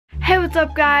Hey, what's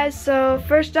up guys? So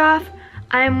first off,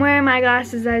 I'm wearing my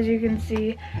glasses as you can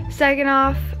see. Second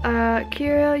off,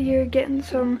 Kyra, you're getting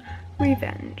some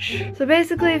revenge. So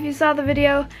basically, if you saw the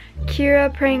video,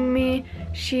 Kyra pranked me.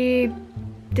 She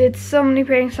did so many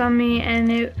pranks on me and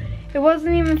it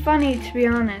wasn't even funny, to be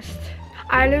honest.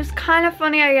 It was kind of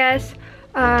funny, I guess.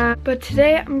 But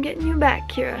today I'm getting you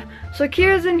back, Kyra. So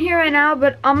Kyra's in here right now,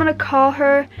 but I'm gonna call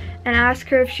her and ask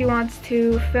her if she wants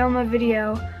to film a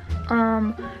video.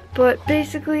 But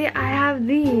basically I have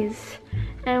these,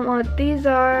 and what these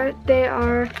are, they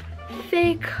are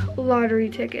fake lottery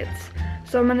tickets.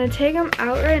 So I'm gonna take them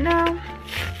out right now.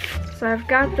 So I've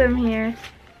got them here,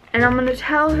 and I'm gonna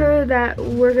tell her that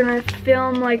we're gonna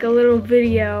film like a little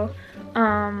video.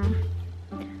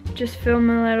 Just film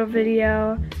a little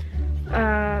video,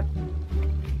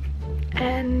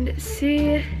 and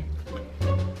see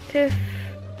if,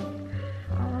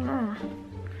 I don't know.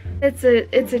 It's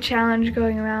a challenge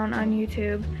going around on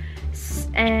YouTube,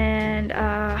 and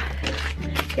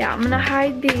yeah, I'm gonna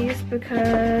hide these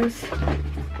because,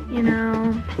 you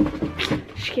know,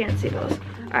 she can't see those.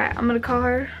 All right, I'm gonna call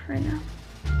her right now.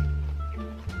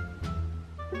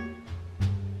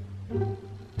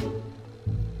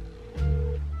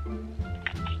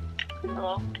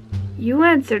 Hello? You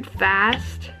answered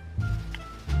fast.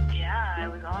 Yeah, I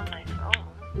was on my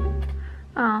phone.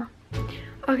 Oh.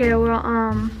 Okay, well,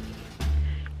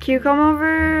 can you come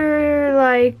over,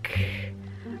 like,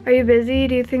 are you busy?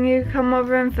 Do you think you could come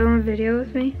over and film a video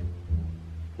with me?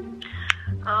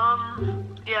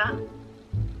 Yeah.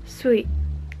 Sweet.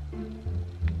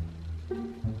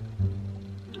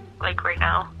 Like right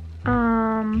now?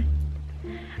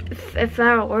 If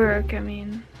that'll work, I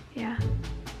mean, yeah.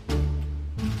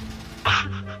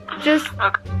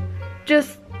 Okay.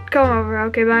 Just come over,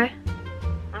 okay, bye?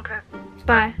 Okay.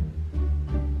 Bye.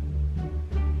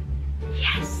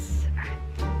 Yes.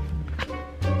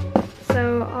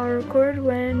 So I'll record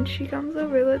when she comes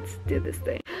over. Let's do this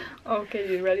thing.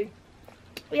 Okay, you ready?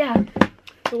 Yeah.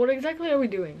 So what exactly are we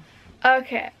doing?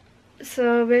 Okay.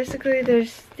 So basically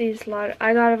there's these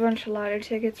I got a bunch of lottery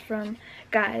tickets from,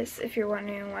 guys, if you're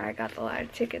wondering where I got the lottery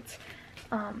tickets.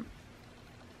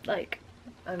 Like,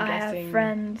 I have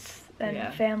friends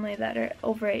and family that are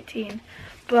over 18.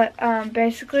 But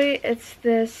basically it's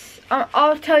this,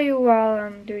 I'll tell you while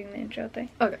I'm doing the intro thing.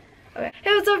 Okay. Okay.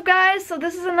 Hey, what's up guys? So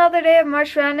this is another day of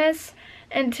March Madness,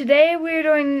 and today we're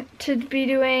going to be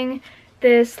doing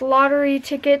this lottery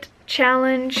ticket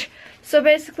challenge. So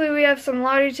basically we have some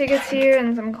lottery tickets here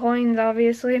and some coins,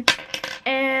 obviously.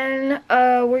 And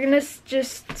we're gonna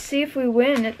just see if we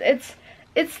win. It's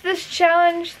this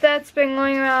challenge that's been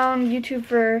going around YouTube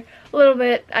for a little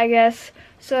bit, I guess.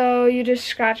 So you just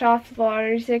scratch off the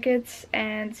lottery tickets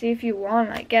and see if you won,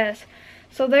 I guess.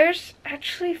 So there's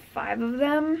actually 5 of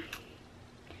them.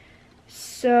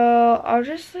 So I'll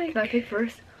just like... Can I pick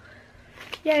first?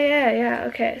 Yeah,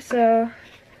 okay. So,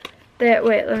 wait,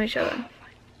 let me show them.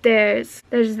 There's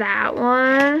that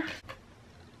one,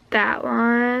 that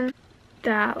one,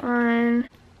 that one,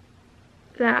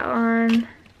 that one,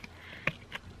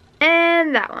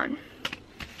 and that one.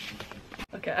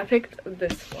 Okay, I picked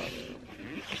this one.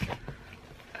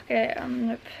 Okay, I'm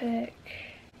gonna pick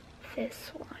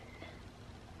this one.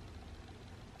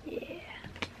 Yeah.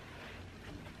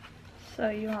 So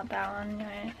you want that one,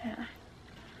 right? Yeah.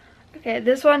 Okay,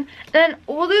 this one. Then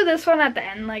we'll do this one at the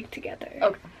end, like, together.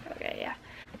 Okay. Okay, yeah.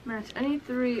 Match any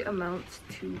 3 amounts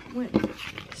to win.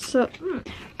 So,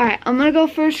 alright, I'm gonna go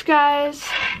first, guys.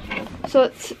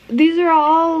 So these are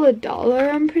all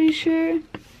 $1, I'm pretty sure.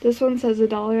 This one says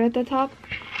 $1 at the top.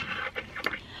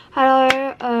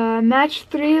 $1, match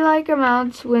 3 like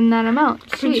amounts, win that amount.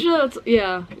 Sweet. Pretty sure that's,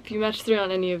 yeah, if you match 3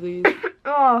 on any of these.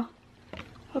 Oh.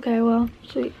 Okay, well,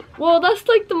 sweet. Well, that's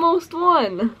like the most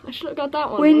one. I should have got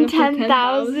that one. Win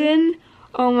 10,000.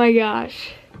 Oh my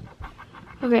gosh.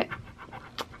 Okay.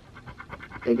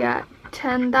 We got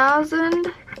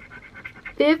 10,000,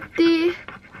 50,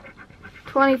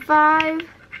 25,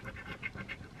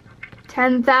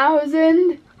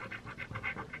 10,000,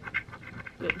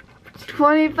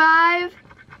 25,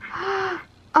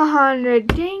 100.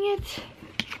 Dang it.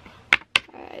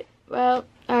 Alright, well,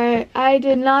 alright, I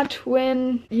did not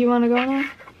win. You want to go now?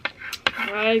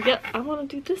 I want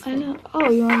to do this one. I know. Oh,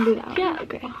 you want to do that one? Yeah.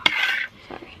 Okay.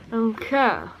 Sorry.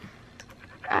 Okay.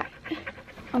 Alright.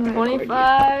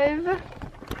 25,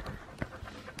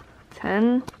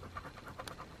 10,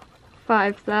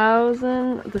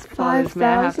 5,000. This 5,000.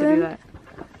 I have to do that.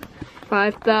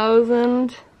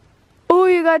 5,000. Oh,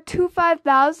 you got 2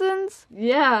 5,000s?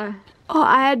 Yeah. Oh,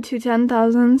 I had 2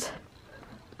 10,000s.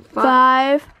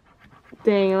 5.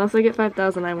 Dang, unless I get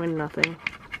 5,000, I win nothing.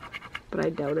 but I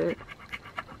doubt it.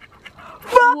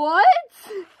 What?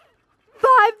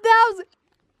 5,000.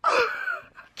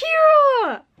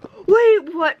 Kyra!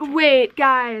 Wait, what? Wait,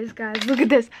 guys, look at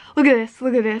this. Look at this.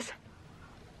 Look at this.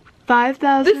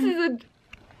 5,000. This is a...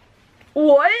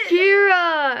 What?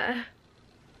 Kyra!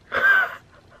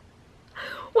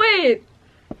 Wait.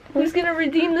 Who's gonna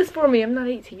redeem this for me? I'm not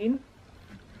 18.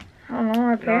 I don't know,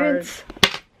 our parents.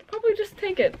 Probably just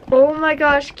take it. Oh my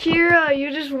gosh, Kyra,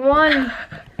 you just won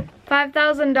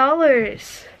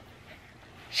 $5,000.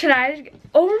 Should I?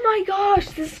 Oh my gosh,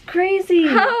 this is crazy.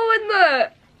 How in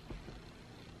the...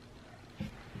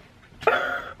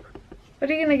 What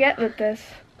are you gonna get with this?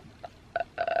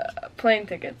 Plane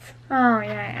tickets. Oh,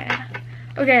 yeah.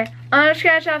 Okay, I'm gonna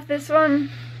scratch off this one.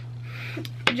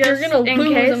 Just You're gonna in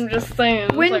lose, case. I'm just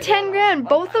saying. Win Like, 10 grand.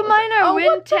 Both of mine are Oh, win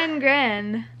what the- 10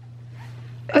 grand.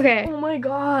 Okay, Oh my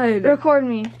god. record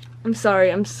me. I'm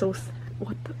sorry, I'm so...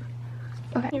 What the...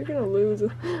 Okay. You're gonna lose.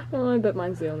 Oh, I bet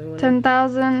mine's the only one.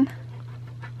 10,000.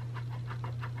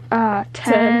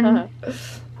 10.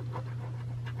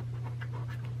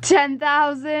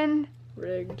 10,000.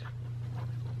 Rigged.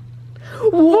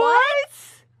 What?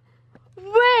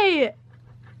 Wait.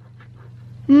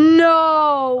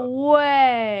 No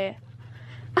way.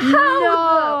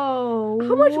 No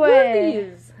How much were way.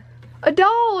 these?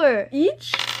 $1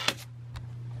 Each?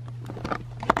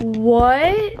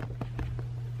 What?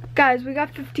 Guys, we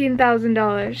got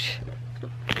 $15,000.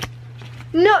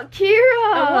 No,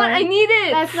 Kyra! I need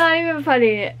it! That's not even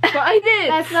funny. But I did!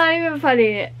 That's not even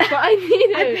funny. But I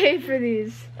need I it! paid for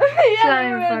these. Yeah, not they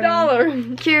even were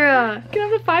funny. $1. Kyra. Can I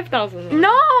have the 5,000? No!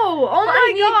 Oh But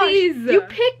I my gosh! need these. You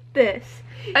picked this.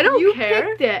 I don't you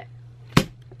care. picked it.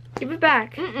 Give it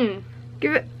back. Mm-mm.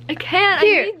 Give it. I can't.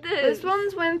 Here. I need this. This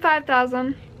one's win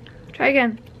 5,000. Try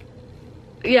again.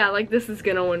 Yeah, like this is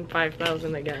gonna win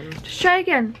 5,000 again. Just try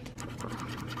again.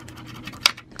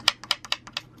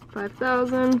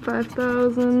 5,000,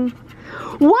 5,000.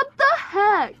 What the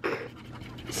heck?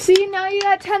 See, now you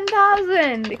got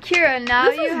 10,000. Kyra, now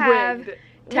This you is have rigged.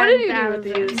 What did you do with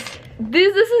 10,000. these?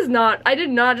 This is not. I did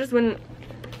not just win.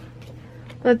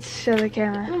 Let's show the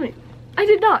camera. I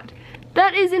did not.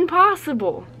 That is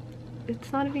impossible.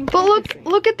 It's not even. But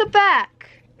look at the back.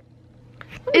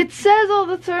 It says all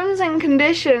the terms and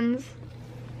conditions.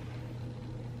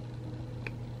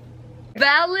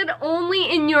 Valid only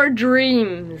in your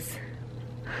dreams.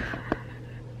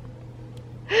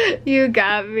 You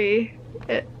got me.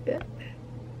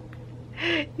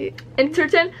 Enter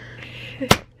 10.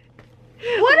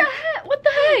 What the heck? What the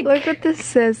heck? Look what this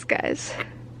says, guys.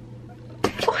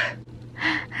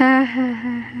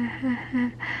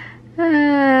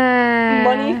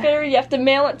 Money Fairy. You have to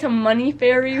mail it to Money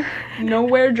Fairy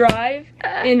Nowhere Drive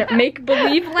in Make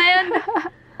Believe Land.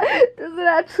 Does it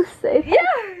actually say that?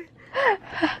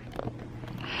 Yeah.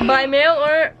 By mail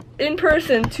or in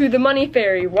person to the Money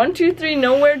Fairy, 123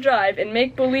 Nowhere Drive in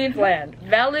Make Believe Land.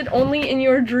 Valid only in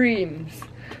your dreams.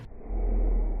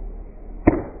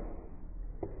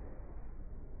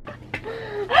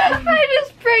 I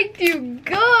just pranked you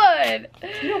good.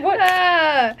 You know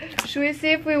what? Should we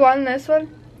see if we won this one?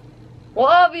 Well,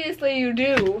 obviously you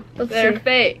do. Let's They're see.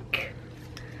 fake.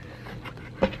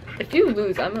 If you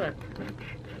lose, I'm gonna...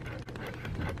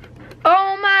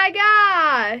 Oh my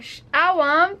gosh! I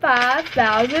won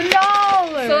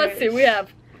 $5,000. So let's see, we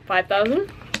have 5,000,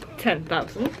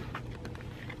 10,000,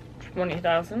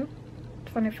 20,000,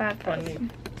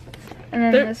 25,000. And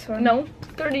then this one. No,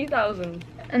 30,000.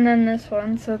 And then this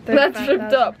one. So 35,000. That's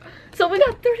ripped up. So we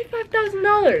got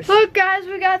 $35,000. Look, guys,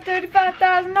 we got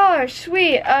 $35,000.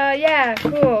 Sweet. Yeah,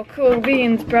 cool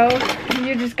beans, bro.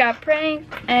 You just got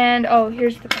pranked, and oh,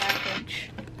 here's the package.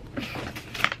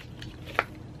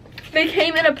 They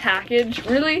came in a package,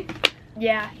 really?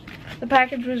 Yeah, the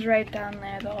package was right down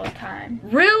there the whole time.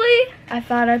 Really? I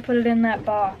thought I put it in that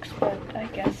box, but I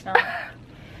guess not.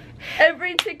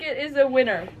 Every ticket is a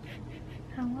winner.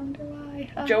 I wonder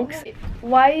why. Jokes.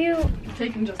 Why you?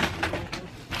 Taking just.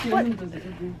 What?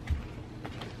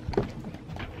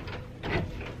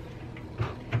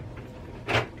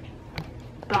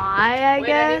 Bye, I Wait,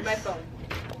 guess. I need my phone.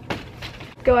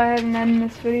 Go ahead and end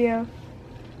this video.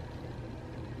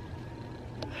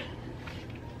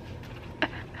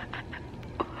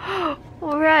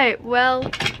 Alright, well,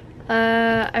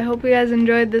 I hope you guys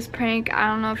enjoyed this prank. I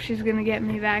don't know if she's gonna get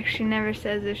me back. She never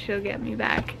says if she'll get me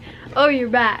back. Oh, you're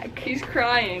back. He's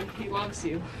crying. He loves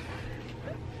you.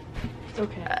 It's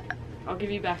okay. I'll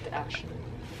give you back to Ashley.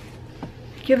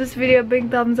 Give this video a big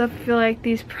thumbs up if you like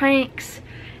these pranks.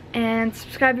 And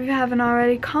subscribe if you haven't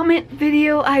already. Comment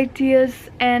video ideas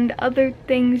and other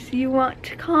things you want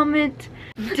to comment.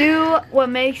 Do what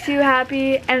makes you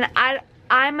happy. And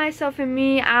I myself and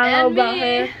me, I don't know about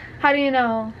her. How do you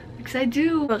know? Because I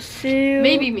do. We'll see you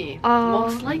Maybe me. all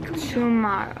Most likely.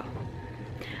 tomorrow.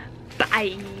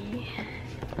 Bye.